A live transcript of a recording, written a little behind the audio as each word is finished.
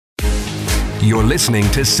You're listening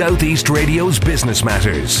to Southeast Radio's Business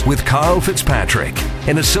Matters with Karl Fitzpatrick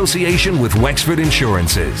in association with Wexford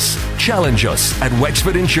Insurances. Challenge us at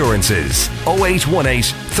Wexford Insurances 0818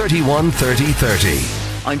 31 30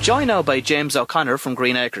 30. I'm joined now by James O'Connor from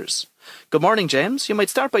Greenacres. Good morning, James. You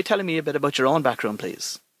might start by telling me a bit about your own background,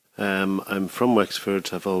 please. I'm from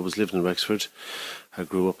Wexford. I've always lived in Wexford. I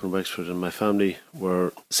grew up in Wexford and my family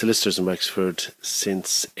were solicitors in Wexford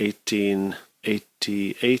since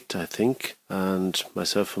 1888, I think. And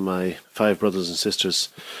myself and my 5 brothers and sisters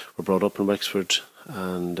were brought up in Wexford,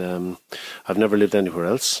 and I've never lived anywhere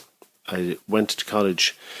else. I went to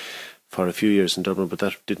college for a few years in Dublin, but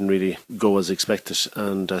that didn't really go as expected,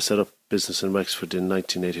 and I set up business in Wexford in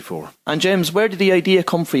 1984. And James, where did the idea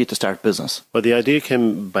come for you to start business? Well, the idea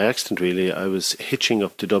came by accident, really. I was hitching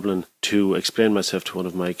up to Dublin to explain myself to one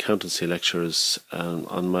of my accountancy lecturers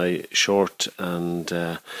on my short and,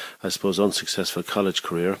 I suppose, unsuccessful college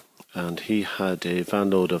career. And he had a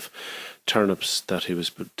van load of turnips that he was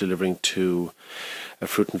delivering to a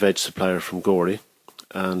fruit and veg supplier from Gorey.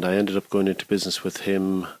 And I ended up going into business with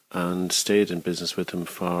him and stayed in business with him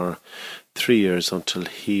for 3 years until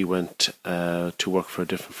he went to work for a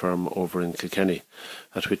different firm over in Kilkenny,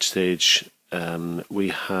 at which stage we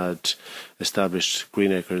had established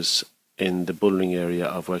Greenacres in the Bullring area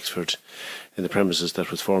of Wexford in the premises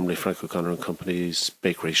that was formerly Frank O'Connor and Company's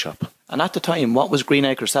bakery shop. And at the time, what was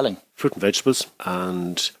Greenacres selling? Fruit and vegetables,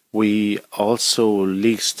 and we also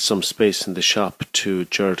leased some space in the shop to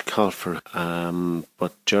Gerard Colfer,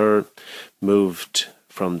 but Gerard moved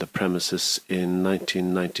from the premises in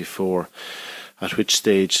 1994, at which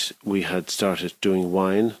stage we had started doing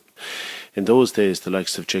wine. In those days, the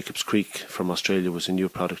likes of Jacob's Creek from Australia was a new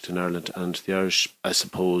product in Ireland, and the Irish, I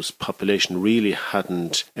suppose, population really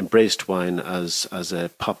hadn't embraced wine as a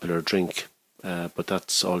popular drink, but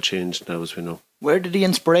that's all changed now, as we know. Where did the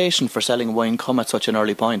inspiration for selling wine come at such an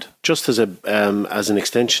early point? Just as an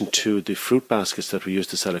extension to the fruit baskets that we used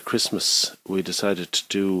to sell at Christmas, we decided to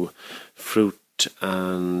do fruit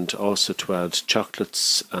and also to add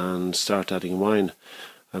chocolates and start adding wine.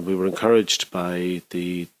 And we were encouraged by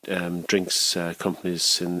the drinks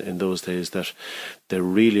companies in those days that there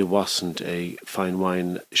really wasn't a fine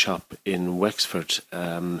wine shop in Wexford.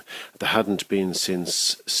 There hadn't been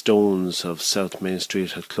since Stones of South Main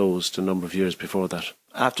Street had closed a number of years before that.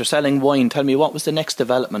 After selling wine, tell me, what was the next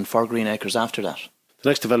development for Greenacres after that? The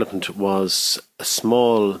next development was a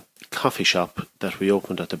small coffee shop that we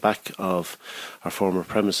opened at the back of our former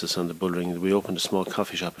premises on the Bullring. We opened a small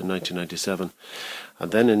coffee shop in 1997,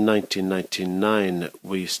 and then in 1999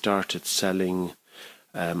 we started selling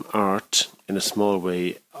art in a small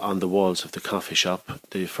way on the walls of the coffee shop.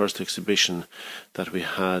 The first exhibition that we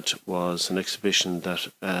had was an exhibition that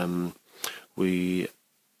we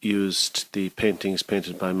used the paintings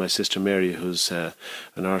painted by my sister Mary, who's an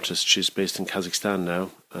artist. She's based in Kazakhstan now,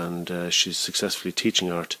 and she's successfully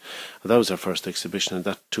teaching art. And that was our first exhibition, and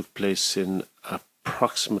that took place in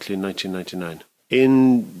approximately 1999.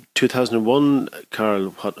 In 2001, Karl,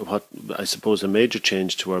 what I suppose a major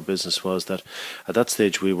change to our business was that at that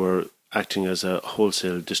stage we were acting as a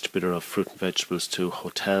wholesale distributor of fruit and vegetables to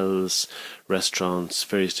hotels, restaurants,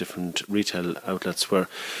 various different retail outlets, where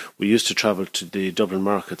we used to travel to the Dublin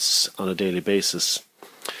markets on a daily basis,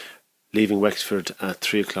 leaving Wexford at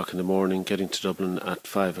 3 o'clock in the morning, getting to Dublin at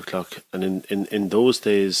 5 o'clock. And in those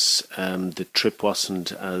days, the trip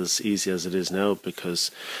wasn't as easy as it is now,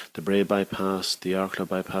 because the Bray bypass, the Arklow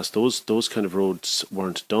bypass, those kind of roads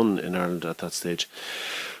weren't done in Ireland at that stage.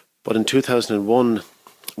 But in 2001,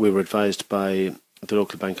 we were advised by the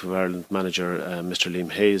local Bank of Ireland manager, Mr.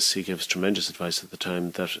 Liam Hayes. He gave us tremendous advice at the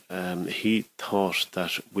time that he thought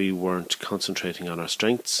that we weren't concentrating on our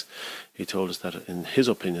strengths. He told us that, in his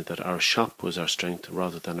opinion, that our shop was our strength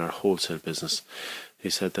rather than our wholesale business. He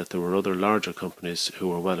said that there were other larger companies who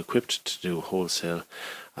were well equipped to do wholesale,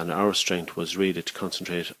 and our strength was really to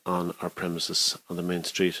concentrate on our premises on the main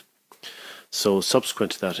street. So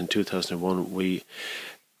subsequent to that, in 2001, we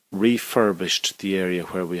refurbished the area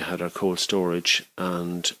where we had our cold storage,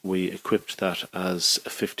 and we equipped that as a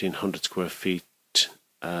 1,500 square feet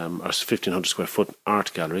or 1,500 square foot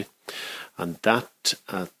art gallery, and that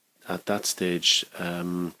at that stage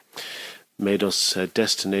made us a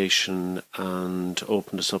destination and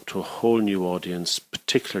opened us up to a whole new audience,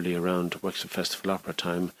 particularly around Wexford Festival Opera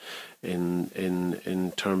time,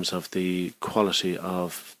 in terms of the quality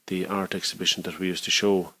of the art exhibition that we used to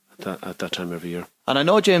show at that time every year. And I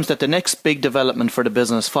know, James, that the next big development for the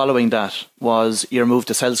business following that was your move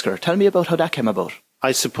to Selsker. Tell me about how that came about.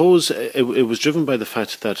 I suppose it was driven by the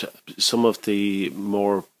fact that some of the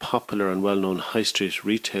more popular and well-known high street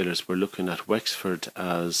retailers were looking at Wexford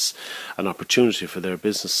as an opportunity for their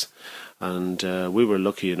business. And we were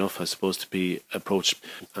lucky enough, I suppose, to be approached,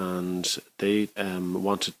 and they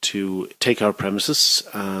wanted to take our premises,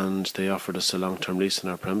 and they offered us a long-term lease on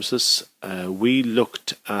our premises. We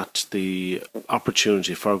looked at the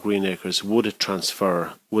opportunity for Greenacres. Would it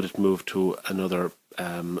transfer? Would it move to another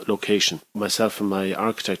location? Myself and my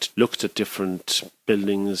architect looked at different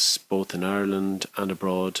buildings both in Ireland and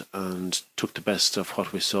abroad, and took the best of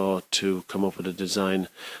what we saw to come up with a design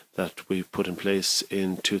that we put in place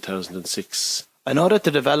in 2006. I know that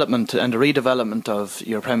the development and the redevelopment of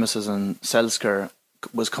your premises in Selsker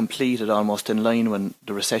was completed almost in line when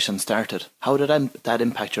the recession started. How did that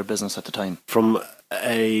impact your business at the time? From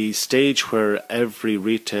a stage where every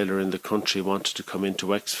retailer in the country wanted to come into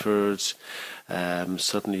Wexford,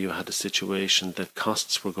 suddenly you had a situation that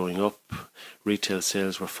costs were going up, retail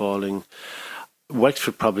sales were falling.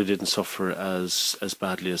 Wexford probably didn't suffer as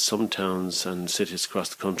badly as some towns and cities across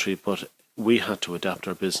the country, but we had to adapt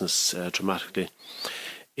our business dramatically.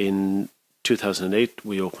 In 2008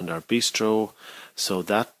 we opened our bistro, so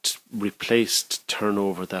that replaced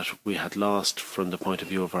turnover that we had lost from the point of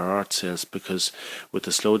view of our art sales, because with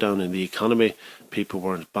the slowdown in the economy, people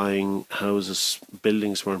weren't buying houses,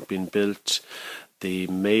 buildings weren't being built. The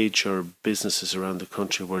major businesses around the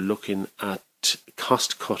country were looking at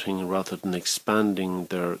cost cutting rather than expanding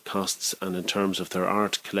their costs, and in terms of their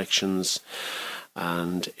art collections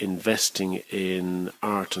and investing in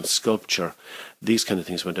art and sculpture, these kind of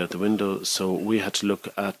things went out the window. So we had to look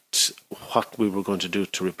at what we were going to do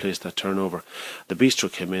to replace that turnover. The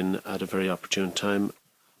bistro came in at a very opportune time.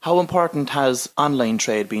 How important has online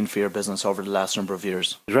trade been for your business over the last number of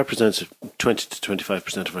years? It represents 20 to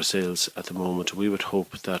 25% of our sales at the moment. We would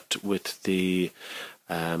hope that with the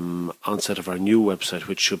onset of our new website,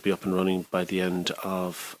 which should be up and running by the end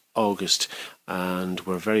of August, and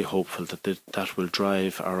we're very hopeful that that will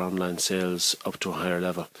drive our online sales up to a higher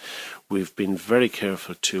level. We've been very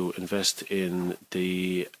careful to invest in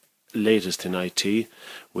the latest in IT.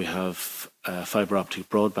 We have fibre optic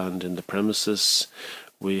broadband in the premises.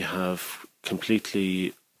 We have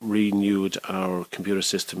completely renewed our computer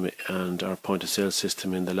system and our point of sale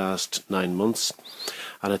system in the last 9 months.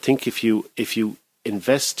 And I think if you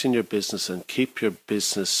invest in your business and keep your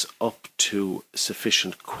business up to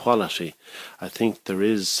sufficient quality, I think there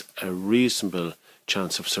is a reasonable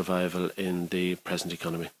chance of survival in the present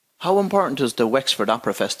economy. How important is the Wexford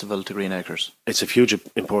Opera Festival to Greenacres? It's of huge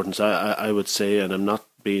importance, I would say, and I'm not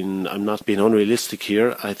being unrealistic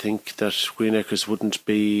here. I think that Greenacres wouldn't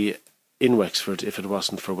be in Wexford if it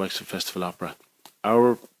wasn't for Wexford Festival Opera.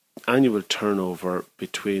 Our annual turnover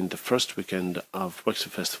between the first weekend of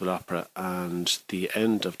Wexford Festival Opera and the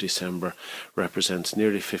end of December represents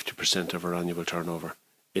nearly 50% of our annual turnover.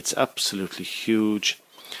 It's absolutely huge.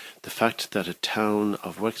 The fact that a town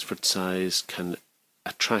of Wexford size can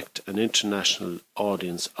attract an international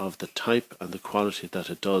audience of the type and the quality that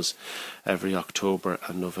it does every October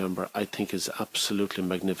and November, I think is absolutely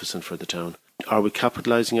magnificent for the town. Are we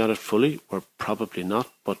capitalising on it fully? We're probably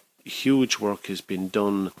not, but huge work has been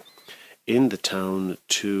done in the town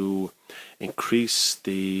to increase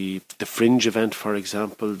the fringe event, for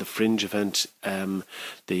example, the fringe event,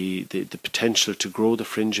 the potential to grow the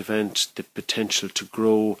fringe event, the potential to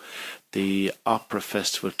grow the opera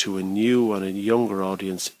festival to a new and a younger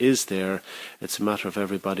audience is there. It's a matter of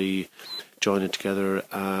everybody joining together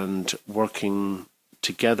and working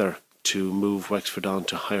together to move Wexford on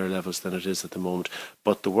to higher levels than it is at the moment.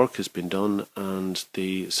 But the work has been done, and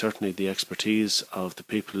certainly the expertise of the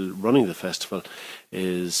people running the festival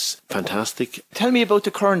is fantastic. Tell me about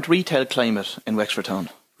the current retail climate in Wexford town.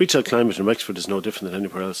 Retail climate in Wexford is no different than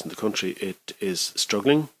anywhere else in the country. It is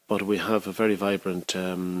struggling, but we have a very vibrant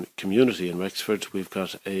community in Wexford. We've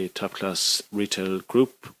got a top-class retail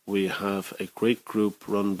group. We have a great group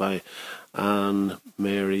run by Anne,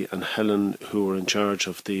 Mary and Helen, who are in charge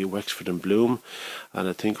of the Wexford in Bloom, and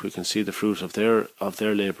I think we can see the fruit of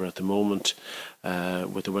their labour at the moment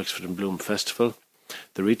with the Wexford in Bloom Festival.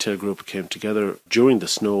 The retail group came together during the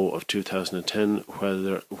snow of 2010,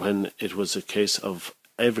 when it was a case of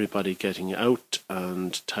everybody getting out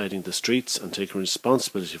and tidying the streets and taking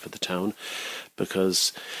responsibility for the town,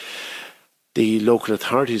 because the local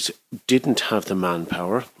authorities didn't have the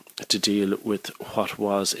manpower to deal with what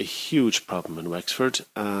was a huge problem in Wexford.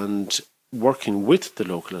 And working with the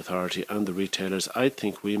local authority and the retailers, I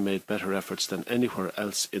think we made better efforts than anywhere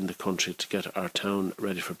else in the country to get our town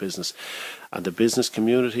ready for business. And the business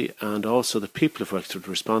community and also the people of Wexford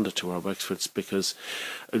responded to our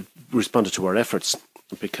efforts,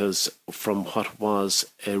 because from what was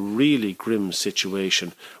a really grim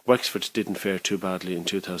situation, Wexford didn't fare too badly in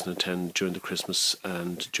 2010 during the Christmas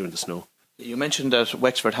and during the snow. You mentioned that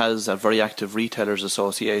Wexford has a very active retailers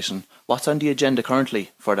association. What's on the agenda currently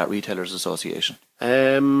for that retailers association?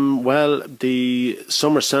 Well, the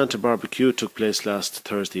Summer Santa barbecue took place last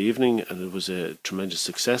Thursday evening, and it was a tremendous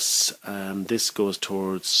success. This goes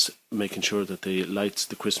towards making sure that the lights,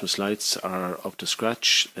 the Christmas lights, are up to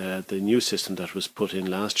scratch. The new system that was put in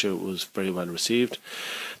last year was very well received.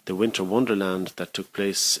 The Winter Wonderland that took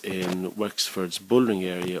place in Wexford's Bullring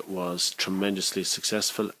area was tremendously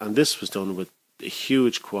successful, and this was done with a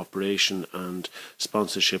huge cooperation and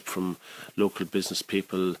sponsorship from local business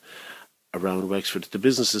people around Wexford. The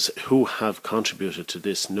businesses who have contributed to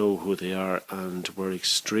this know who they are, and we're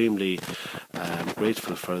extremely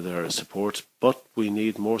grateful for their support. But we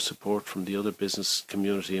need more support from the other business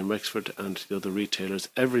community in Wexford and the other retailers.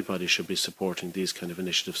 Everybody should be supporting these kind of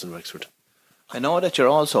initiatives in Wexford. I know that you're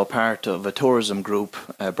also part of a tourism group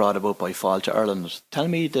brought about by Fáilte Ireland. Tell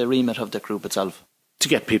me the remit of the group itself. To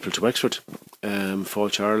get people to Wexford.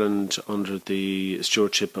 Fáilte Ireland, under the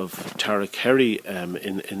stewardship of Tara Kerry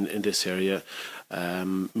in this area,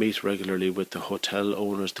 meet regularly with the hotel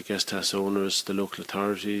owners, the guest house owners, the local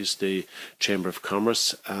authorities, the Chamber of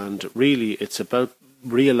Commerce, and really it's about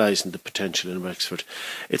realising the potential in Wexford.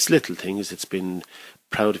 It's little things. It's been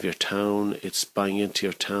proud of your town, it's buying into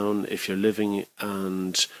your town. If you're living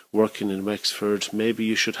and working in Wexford, maybe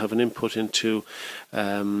you should have an input into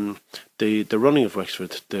the running of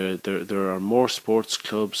Wexford. There are more sports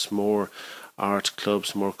clubs, more art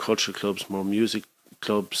clubs, more culture clubs, more music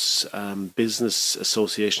clubs, business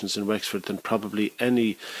associations in Wexford than probably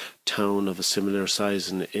any town of a similar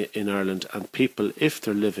size in Ireland. And people, if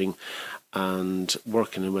they're living and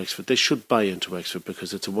working in Wexford, they should buy into Wexford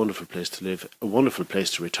because it's a wonderful place to live, a wonderful place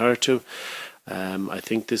to retire to. I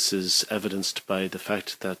think this is evidenced by the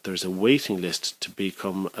fact that there's a waiting list to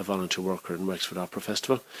become a volunteer worker in Wexford Opera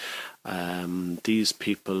Festival. These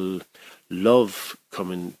people love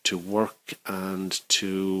coming to work and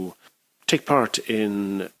to take part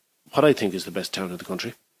in what I think is the best town in the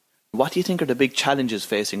country. What do you think are the big challenges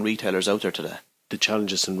facing retailers out there today? The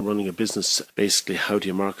challenges in running a business, basically how do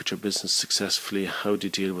you market your business successfully, how do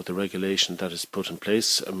you deal with the regulation that is put in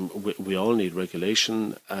place. We all need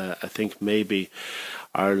regulation. I think maybe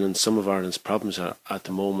some of Ireland's problems at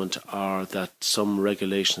the moment are that some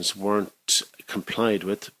regulations weren't complied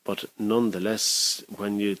with, but nonetheless,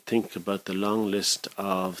 when you think about the long list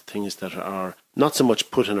of things that are not so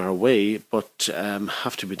much put in our way, but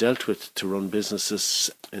have to be dealt with to run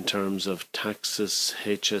businesses in terms of taxes,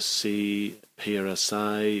 HSC,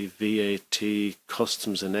 PRSI, VAT,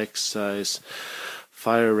 customs and excise,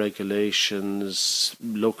 fire regulations,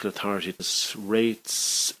 local authorities,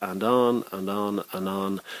 rates, and on and on and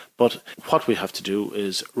on. But what we have to do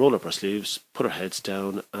is roll up our sleeves, put our heads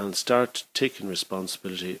down and start taking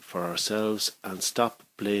responsibility for ourselves and stop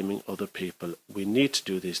blaming other people. We need to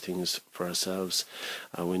do these things for ourselves,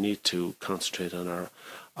 and we need to concentrate on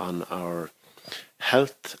our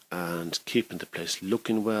health and keeping the place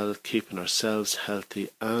looking well, keeping ourselves healthy.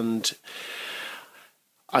 And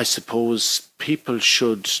I suppose people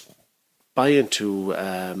should buy into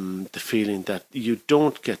the feeling that you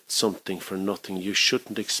don't get something for nothing. You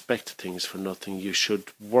shouldn't expect things for nothing. You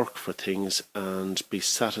should work for things and be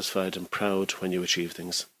satisfied and proud when you achieve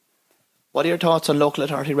things. What are your thoughts on local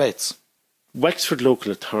authority rates? Wexford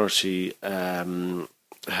Local Authority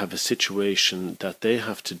have a situation that they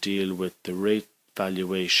have to deal with the rate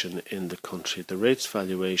valuation in the country. The rates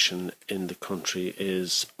valuation in the country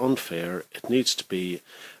is unfair. It needs to be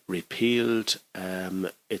repealed.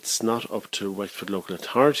 It's not up to Wexford Local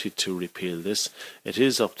Authority to repeal this. It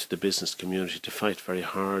is up to the business community to fight very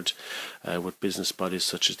hard with business bodies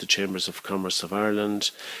such as the Chambers of Commerce of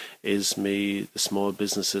Ireland, ISME, the Small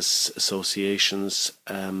Businesses Associations.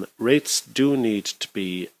 Rates do need to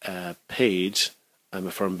be paid. I'm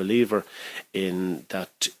a firm believer in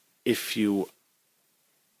that. If you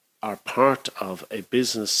are part of a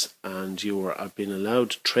business and you are being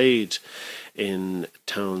allowed to trade in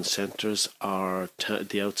town centres or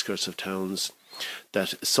the outskirts of towns,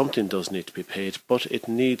 that something does need to be paid, but it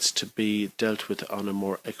needs to be dealt with on a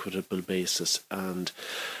more equitable basis. And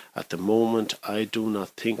at the moment, I do not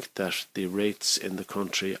think that the rates in the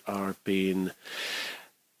country are being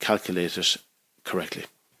calculated correctly.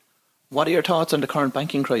 What are your thoughts on the current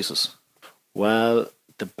banking crisis? Well,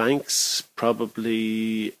 the banks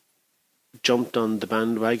probably jumped on the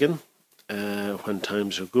bandwagon when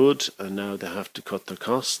times are good, and now they have to cut their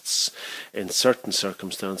costs. In certain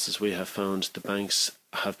circumstances, we have found the banks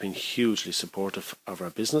have been hugely supportive of our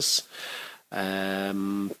business.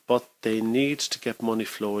 But they need to get money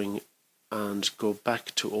flowing and go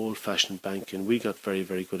back to old-fashioned banking. We got very,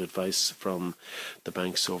 very good advice from the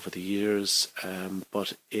banks over the years,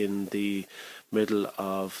 but in the middle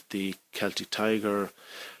of the Celtic Tiger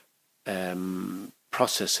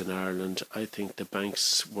process in Ireland, I think the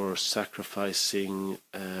banks were sacrificing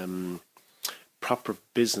proper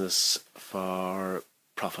business for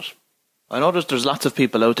profit. I noticed there's lots of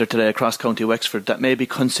people out there today across County Wexford that may be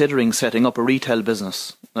considering setting up a retail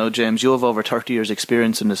business. Now, James, you have over 30 years'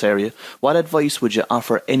 experience in this area. What advice would you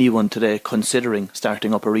offer anyone today considering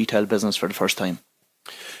starting up a retail business for the first time?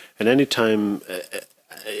 And any time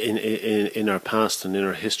in our past and in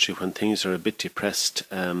our history when things are a bit depressed,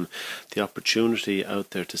 the opportunity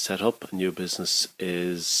out there to set up a new business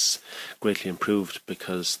is greatly improved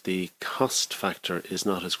because the cost factor is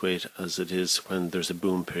not as great as it is when there's a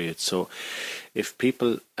boom period. So if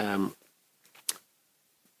people have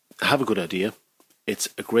a good idea, it's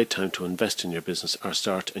a great time to invest in your business or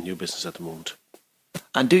start a new business at the moment.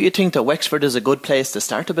 And do you think that Wexford is a good place to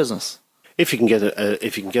start a business? If you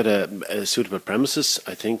can get a suitable premises,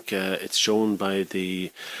 I think it's shown by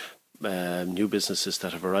the new businesses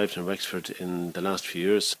that have arrived in Wexford in the last few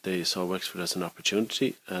years. They saw Wexford as an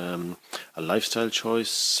opportunity, a lifestyle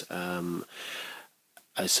choice,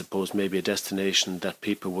 I suppose maybe a destination that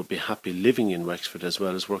people would be happy living in Wexford as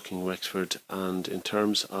well as working in Wexford. And in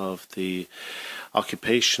terms of the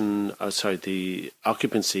the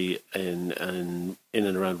occupancy in and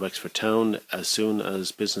around Wexford town, as soon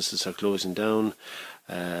as businesses are closing down,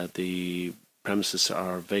 the premises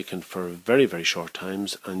are vacant for very, very short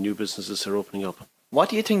times and new businesses are opening up. What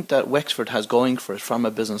do you think that Wexford has going for it from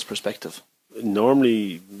a business perspective?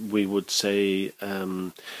 Normally, we would say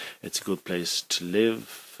it's a good place to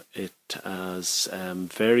live. It has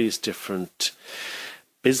various different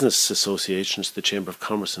business associations. The Chamber of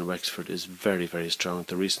Commerce in Wexford is very, very strong.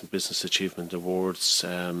 The recent Business Achievement Awards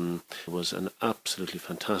was an absolutely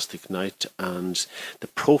fantastic night, and the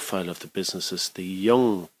profile of the businesses, the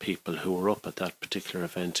young people who were up at that particular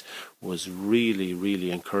event, was really,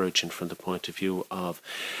 really encouraging from the point of view of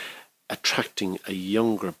attracting a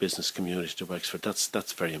younger business community to Wexford.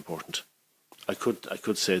 That's very important. I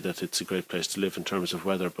could say that it's a great place to live in terms of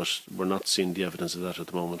weather, but we're not seeing the evidence of that at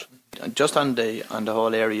the moment. Just on the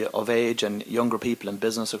whole area of age and younger people in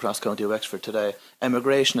business across County Wexford today,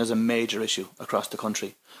 immigration is a major issue across the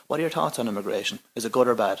country. What are your thoughts on immigration? Is it good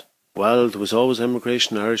or bad? Well, there was always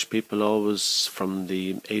immigration. Irish people always, from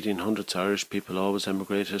the 1800s, Irish people always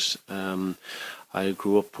emigrated. I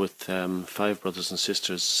grew up with 5 brothers and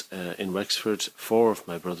sisters in Wexford. 4 of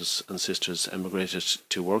my brothers and sisters emigrated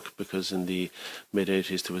to work because in the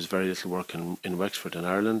mid-80s there was very little work in Wexford in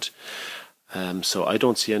Ireland. So I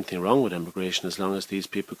don't see anything wrong with immigration as long as these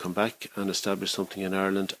people come back and establish something in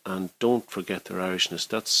Ireland and don't forget their Irishness.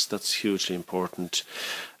 That's hugely important.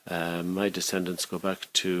 My descendants go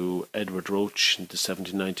back to Edward Roach in the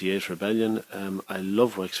 1798 rebellion. I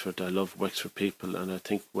love Wexford, I love Wexford people, and I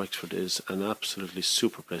think Wexford is an absolutely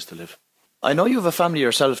super place to live. I know you have a family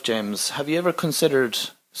yourself, James. Have you ever considered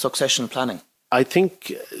succession planning? I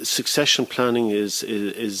think succession planning is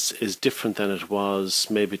different than it was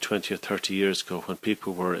maybe 20 or 30 years ago when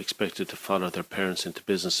people were expected to follow their parents into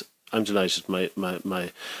business. I'm delighted my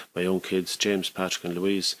own kids, James, Patrick and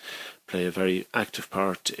Louise, play a very active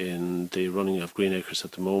part in the running of Greenacres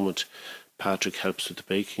at the moment. Patrick helps with the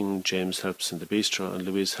baking, James helps in the bistro and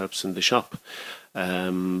Louise helps in the shop.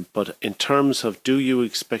 But in terms of do you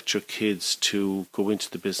expect your kids to go into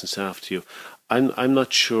the business after you, I'm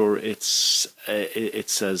not sure it's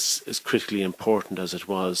as critically important as it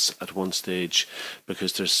was at one stage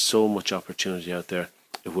because there's so much opportunity out there.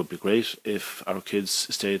 It would be great if our kids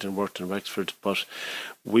stayed and worked in Wexford, but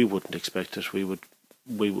we wouldn't expect it. We would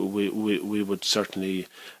certainly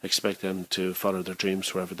expect them to follow their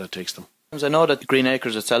dreams wherever that takes them. I know that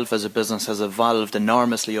Greenacres itself as a business has evolved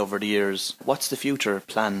enormously over the years. What's the future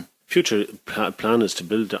plan? Future plan is to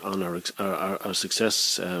build on our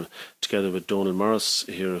success together with Donald Morris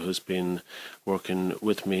here, who's been working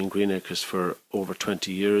with me in Greenacres for over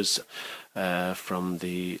 20 years. From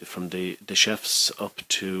the chefs up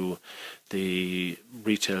to the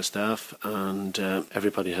retail staff, and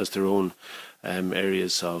everybody has their own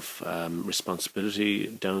areas of responsibility,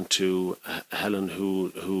 down to Helen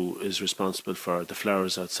who is responsible for the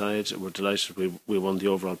flowers outside. We're delighted we won the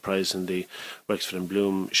overall prize in the Wexford and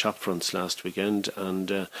Bloom shop fronts last weekend,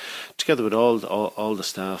 and together with all the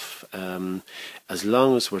staff, as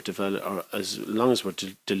long as we're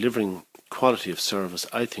delivering quality of service,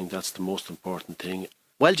 I think that's the most important thing.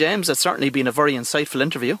 Well, James, it's certainly been a very insightful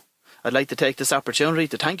interview. I'd like to take this opportunity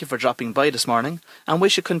to thank you for dropping by this morning and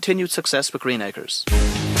wish you continued success with Greenacres.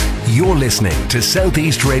 You're listening to South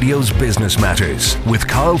East Radio's Business Matters with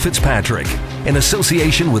Karl Fitzpatrick in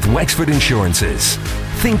association with Wexford Insurances.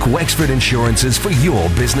 Think Wexford Insurances for your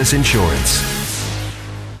business insurance.